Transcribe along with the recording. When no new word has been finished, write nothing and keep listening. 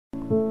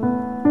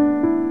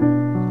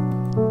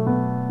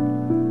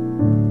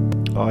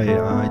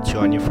Hi,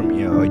 Johnny from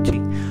EOIT.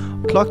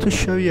 I'd like to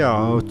show you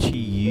how to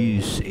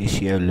use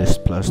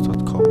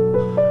SEOlistplus.com.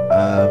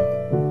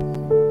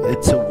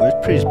 It's a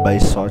WordPress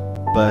based site,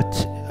 but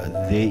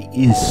there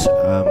is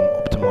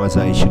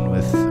optimization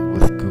with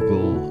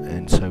Google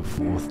and so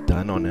forth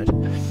done on it.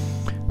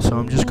 So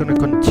I'm just going to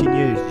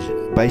continue.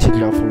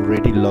 Basically, I've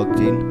already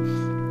logged in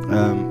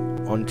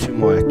onto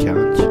my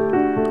account,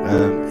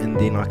 and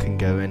then I can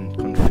go and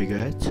configure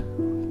it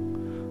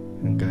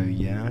and go,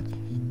 yeah,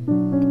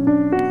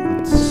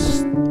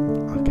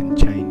 I can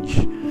change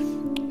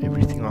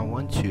everything I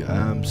want to.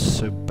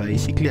 So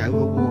basically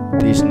overall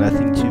there's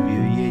nothing to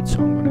view yet,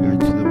 so I'm going to go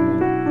to the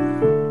wall,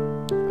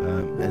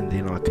 and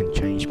then I can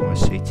change my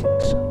settings.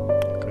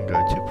 I can go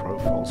to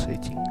profile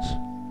settings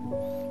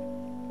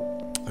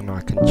and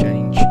I can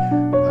change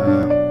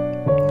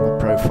my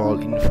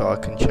profile info. I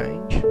can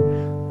change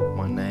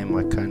my name,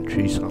 my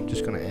country, so I'm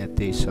just going to add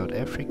there South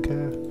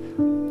Africa.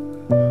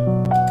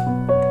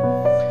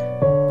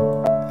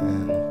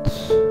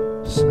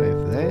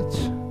 Save that.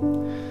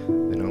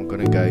 Then I'm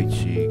going to go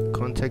to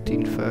contact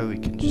info. We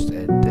can just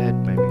add that,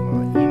 maybe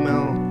my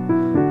email.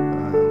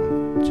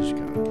 Just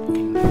go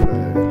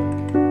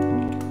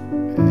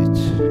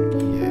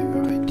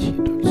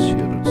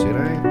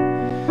info@eoit.co.za,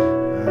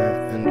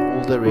 and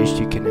all the rest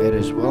you can add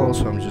as well.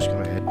 So I'm just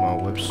going to add my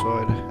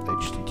website,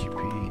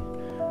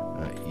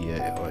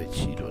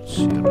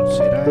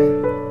 http://eoit.co.za.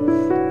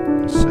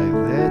 Save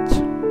that.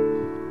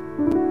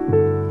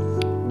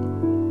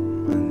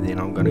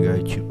 I'm going to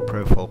go to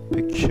profile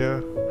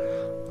picture,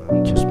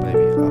 just maybe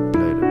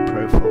upload a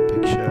profile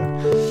picture.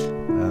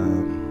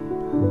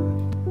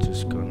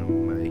 Just going to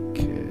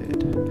make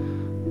it,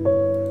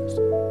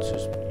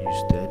 just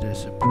use that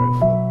as a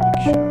profile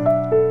picture.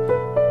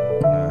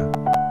 I'm going to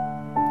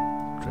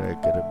drag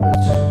it a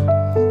bit,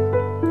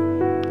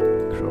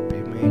 crop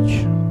image,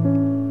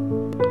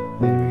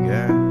 there we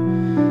go.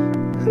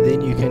 And then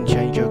you can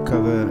change your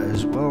cover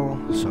as well,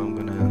 so I'm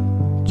going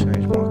to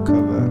change my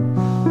cover.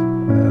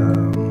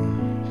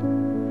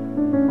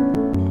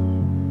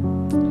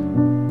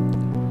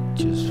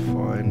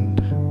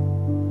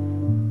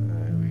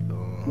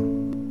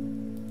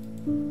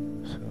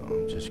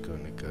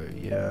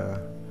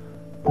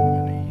 I'm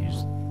going to use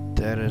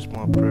that as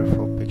my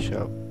profile picture.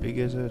 How big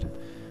is it?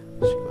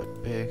 It's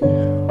quite big.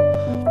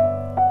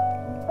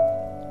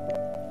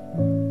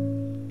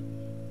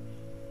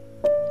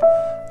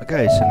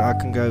 Okay, so now I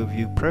can go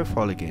view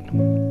profile again,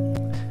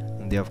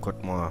 and there I've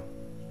got my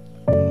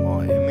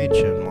image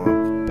and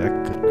my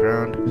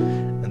background,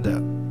 and the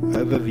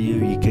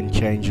overview you can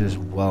change as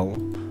well.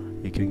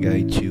 You can go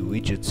to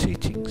widget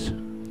settings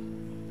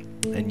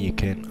and you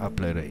can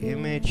upload an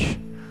image.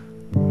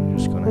 I'm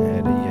just going to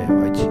add a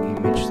white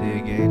image there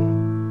again,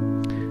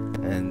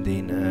 and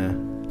then a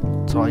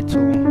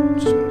title. I'm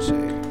just going to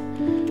say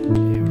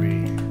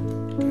every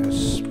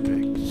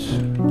aspect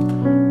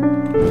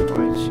of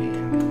IT.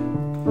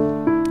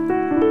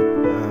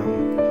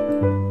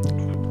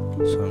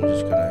 So I'm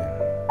just going to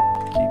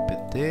keep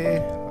it there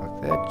like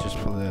that, just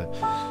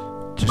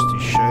to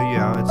show you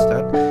how it's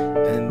done.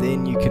 And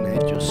then you can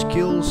add your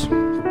skills,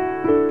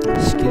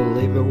 skill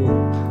level,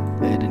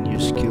 add a new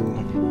skill.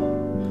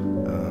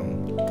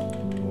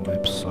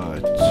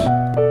 Website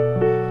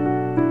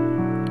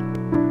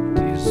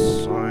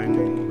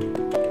designing.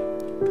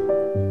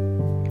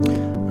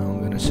 I'm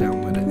going to say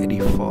I'm at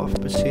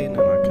 85%, and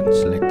I can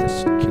select the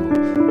skill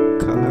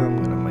color. I'm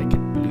going to make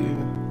it blue.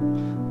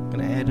 I'm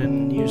going to add a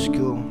new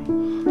skill.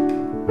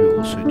 We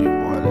also do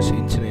wireless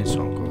internet,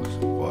 so I'm going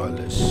to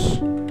wireless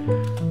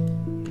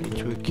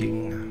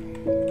networking.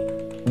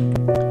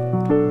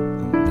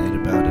 And that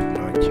about at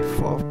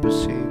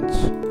 95%,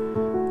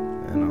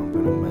 and I'm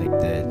going to make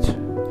that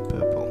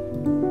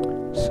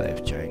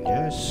save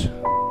changes.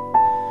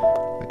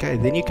 Okay,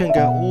 then you can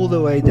go all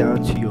the way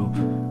down to your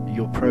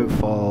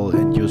profile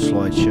and your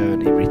slideshow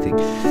and everything.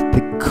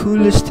 The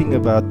coolest thing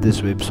about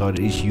this website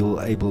is you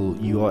are able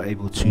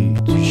to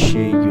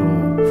share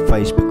your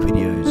Facebook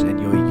videos and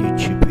your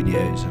YouTube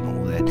videos and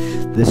all that.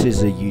 This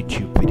is a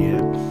YouTube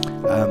video.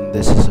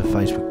 This is a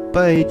Facebook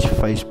page,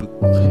 group,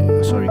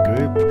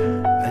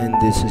 and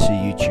this is a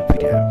YouTube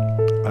video.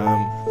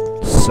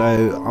 So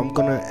I'm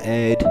gonna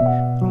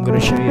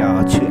show you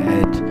how to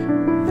add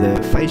the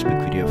Facebook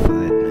video for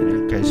that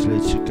matter. Okay, so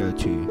let's go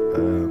to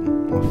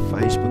my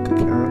Facebook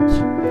account.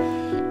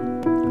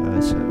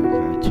 So we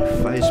go to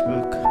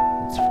Facebook.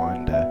 Let's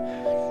find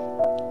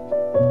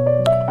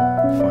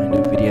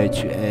a video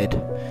to add.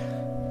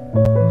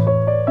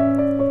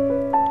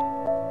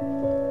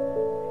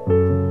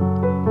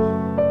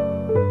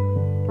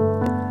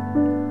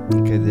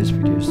 Okay, this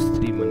video is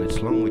 3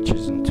 minutes long, which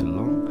isn't too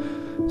long.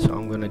 So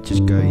I'm gonna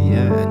just go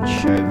here and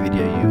show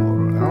video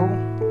URL.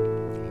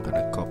 I'm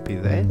gonna copy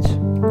that,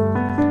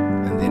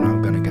 and then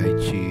I'm gonna go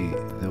to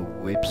the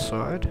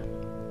website.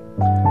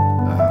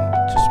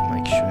 Just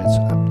make sure it's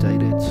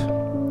updated,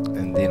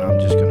 and then I'm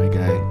just gonna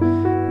go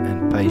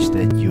and paste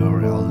that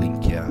URL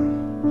link here.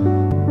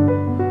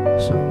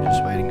 So I'm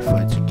just waiting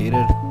for it to get it.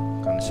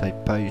 I'm gonna say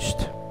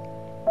post.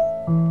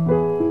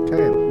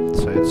 Okay,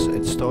 so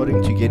it's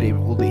starting to get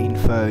all the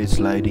info. It's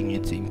loading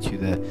it into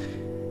the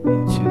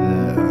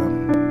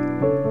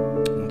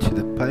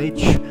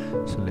page.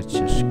 So let's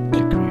just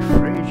click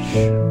refresh.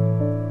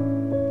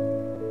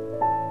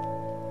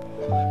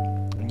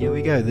 And here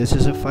we go. This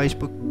is a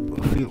Facebook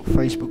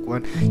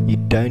one. You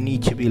don't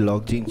need to be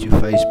logged into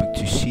Facebook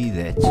to see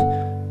that.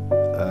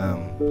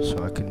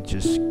 So I can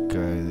just go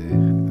there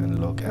and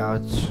log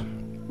out.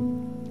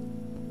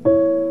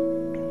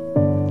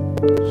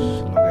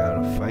 Just log out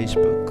of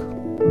Facebook.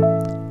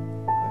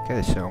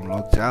 Okay, so I'm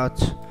logged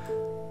out,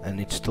 and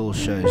it still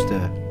shows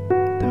the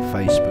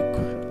Facebook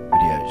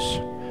videos,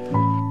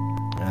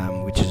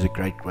 which is a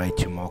great way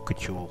to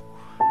market your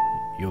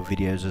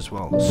videos as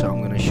well. So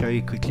I'm going to show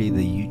you quickly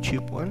the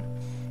YouTube one,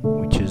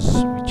 which is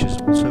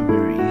also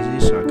very easy.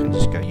 So I can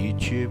just go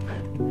YouTube,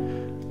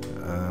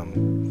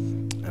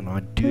 and I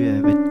do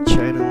have a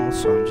channel,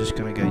 so I'm just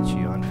going to go to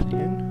Jan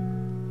Viljoen.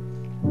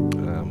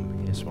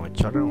 Here's my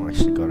channel. I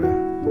actually got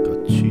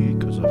two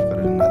because I've got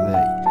another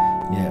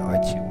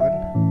IT one,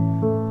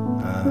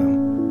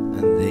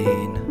 and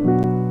then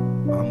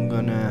I'm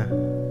gonna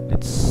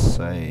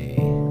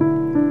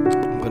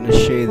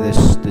share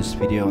this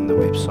video on the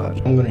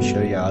website. I'm gonna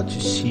show you how to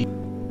see.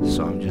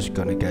 So I'm just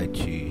gonna go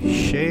to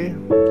share.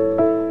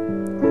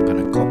 I'm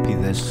gonna copy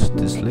this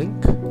link,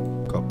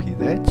 copy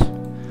that.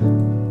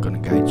 I'm gonna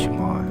go to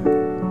my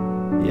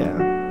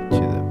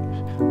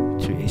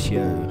to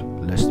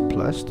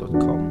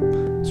SEOListPlus.com.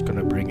 It's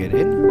gonna bring it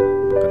in.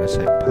 I'm gonna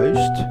say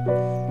post,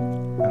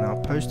 and I'll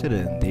post it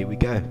in. There we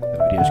go.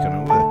 The video's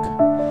gonna work.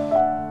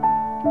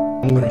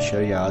 I'm gonna show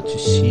you how to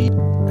see,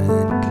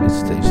 and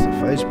let's test the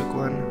Facebook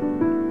one.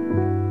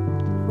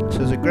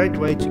 So it's a great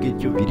way to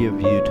get your video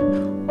viewed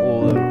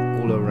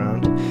all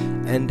around,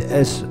 and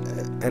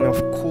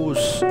of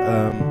course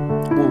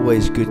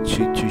always good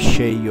to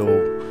share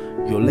your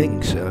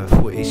links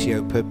for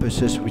SEO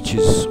purposes, which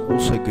is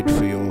also good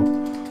for your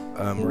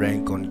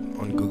rank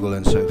on Google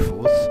and so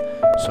forth.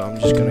 So I'm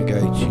just going to go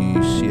to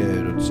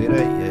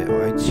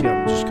SEO.za.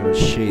 I'm just going to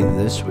share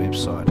this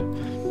website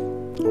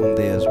on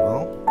there as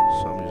well.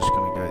 So I'm just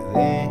going to go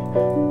there. I'm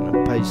going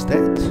to paste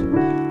that.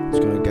 It's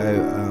going to go.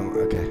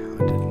 Okay,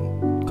 I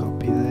didn't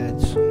copy that,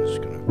 so I'm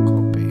just going to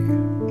copy.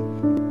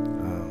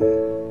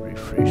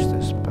 Refresh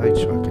this page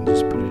so I can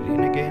just put it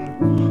in again.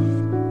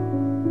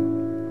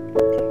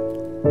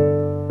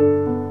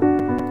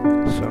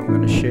 So I'm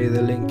going to share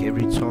the link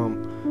every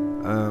time.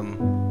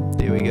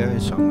 There we go.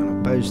 So I'm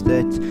going to post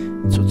that.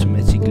 It's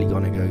automatically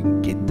going to go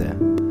and get the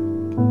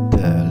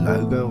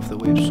logo of the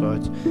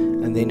website,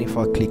 and then if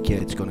I click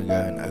here, it's going to go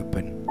and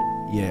open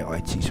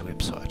IT's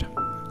website.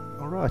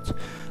 Alright,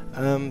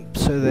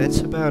 so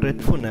that's about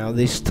it for now.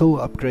 There's still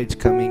upgrades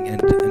coming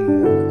and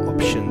more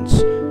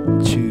options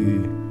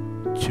to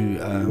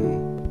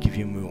give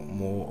you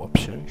more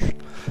options,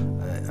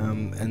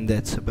 and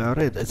that's about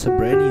it. It's a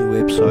brand new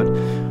website.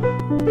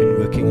 I've been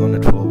working on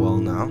it for a while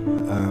now.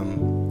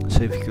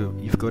 So if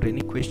you've got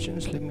any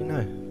questions, let me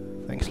know.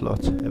 Thanks a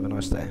lot. Have a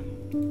nice day.